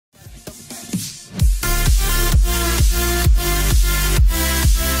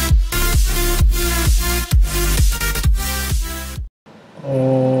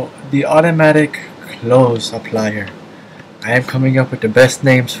the automatic clothes applier. I am coming up with the best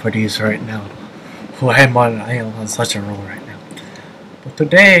names for these right now. I am on such a roll right now. But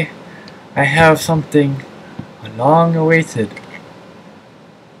today I have something long awaited.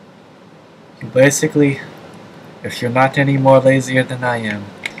 Basically, if you're not any more lazier than I am,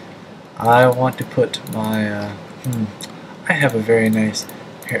 I want to put my I have a very nice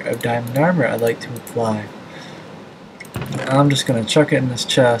pair of diamond armor I like to apply. I'm just gonna chuck it in this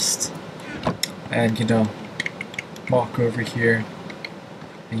chest and, you know, walk over here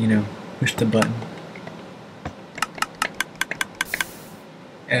and, you know, push the button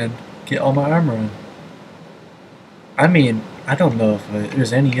and get all my armor on. I mean, I don't know if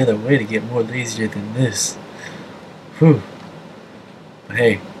there's any other way to get more lazier than this. Whew. But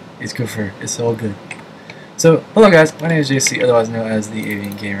hey, it's all good. So, hello guys, my name is JC, otherwise known as the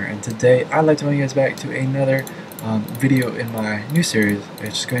Avian Gamer, and today I'd like to welcome you guys back to another video in my new series,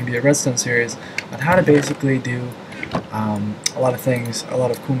 which is going to be a redstone series on how to basically do a lot of things, a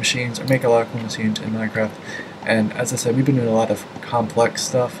lot of cool machines, or make a lot of cool machines in Minecraft. And as I said, we've been doing a lot of complex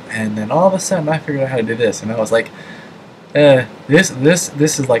stuff, and then all of a sudden I figured out how to do this, and I was like, this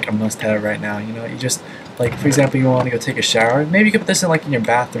is like a must-have right now. You know, you just, like, for example, you want to go take a shower. Maybe you could put this in, like, in your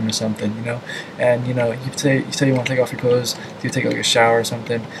bathroom or something, you know. And, you know, you say you want to take off your clothes, you take, like, a shower or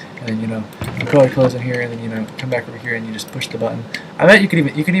something, and then, you know, you put all your clothes in here, and then, you know, come back over here and you just push the button. I bet you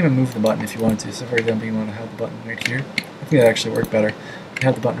can even move the button if you wanted to. So for example, you want to have the button right here. I think that actually worked better. You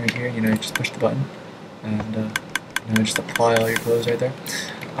have the button right here, you know, you just push the button, and you know, just apply all your clothes right there.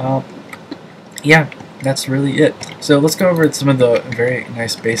 Yeah, that's really it. So let's go over some of the very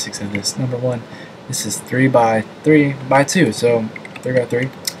nice basics of this. Number one, this is 3 by 3 by 2, so 3 by 3,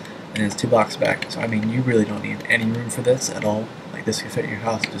 and it's 2 blocks back. So I mean, you really don't need any room for this at all. Like, this could fit in your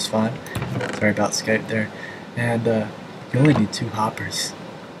house just fine. Sorry about Skype there. And you only need 2 hoppers,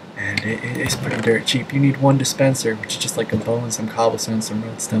 and it's pretty dirt cheap. You need 1 dispenser, which is just like a bone, some cobblestone, some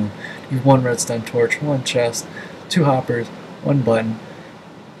redstone. You need 1 redstone torch, 1 chest, 2 hoppers, 1 button,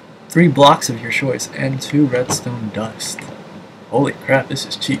 3 blocks of your choice, and 2 redstone dust. Holy crap, this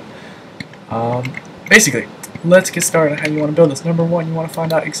is cheap. Basically, let's get started on how you want to build this. Number one, you want to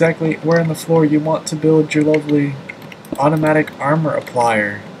find out exactly where on the floor you want to build your lovely automatic armor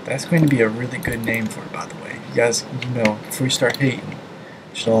applier. That's going to be a really good name for it, by the way. You guys, you know, before you start hating, you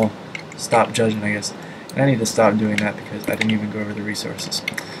should all stop judging, I guess. And I need to stop doing that because I didn't even go over the resources.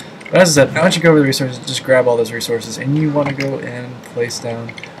 But as I said, once you go over the resources, just grab all those resources, and you want to go and place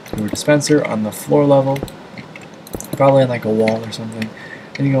down your dispenser on the floor level, probably on like a wall or something.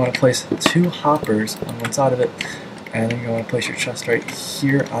 Then you want to place 2 hoppers on one side of it, and then you want to place your chest right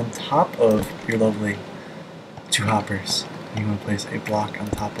here on top of your lovely 2 hoppers. And you want to place a block on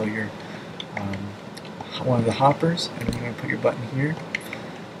top of your one of the hoppers, and then you want to put your button here.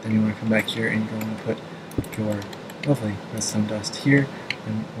 Then you want to come back here, and you want to put your lovely redstone dust here.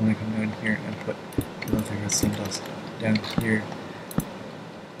 And you want to come down here and put your lovely redstone dust down here.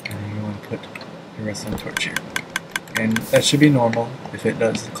 And then you want to put your redstone torch here. And that should be normal if it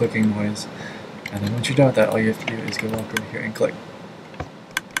does the clicking noise. And then once you're done with that, all you have to do is go walk over here and click.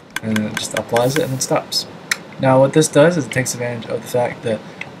 And then it just applies it and it stops. Now what this does is it takes advantage of the fact that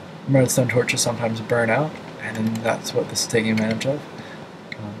redstone torches sometimes burn out, and then that's what this is taking advantage of.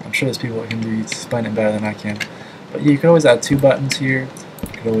 I'm sure there's people that can explain it better than I can. But you can always add 2 buttons here. You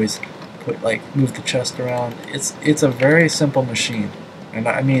could always put, like, move the chest around. It's a very simple machine, and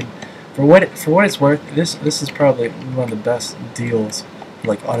I mean, for what it's worth, this is probably one of the best deals for,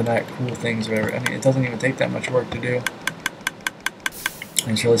 like, automatic cool things or whatever. I mean, it doesn't even take that much work to do,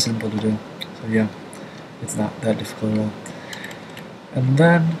 and it's really simple to do. So yeah, it's not that difficult at all. And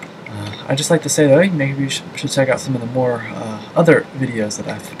then I just like to say that maybe you should check out some of the more other videos that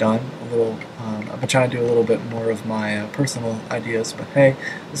I've done. I've been trying to do a little bit more of my personal ideas, but hey,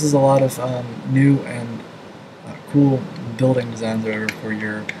 this is a lot of new and cool building designs, or for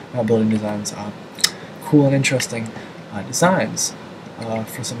your not building designs, cool and interesting designs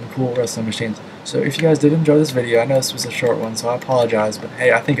for some cool redstone machines. So if you guys did enjoy this video, I know this was a short one, so I apologize, but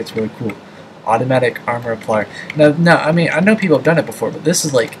hey, I think it's really cool. Automatic armor applier. Now, I mean, I know people have done it before, but this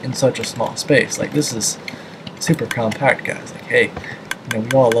is like in such a small space. Like, this is super compact, guys. Like, hey, you know,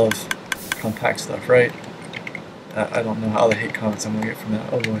 we all love compact stuff, right? I don't know how the hate comments I'm gonna get from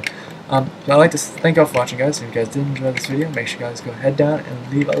that. Oh boy. So I'd like to thank you all for watching, guys. If you guys did enjoy this video, make sure you guys go head down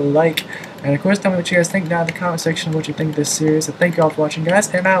and leave a like. And of course, tell me what you guys think down in the comment section of what you think of this series. So thank you all for watching, guys,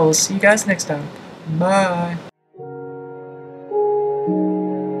 and I will see you guys next time. Bye.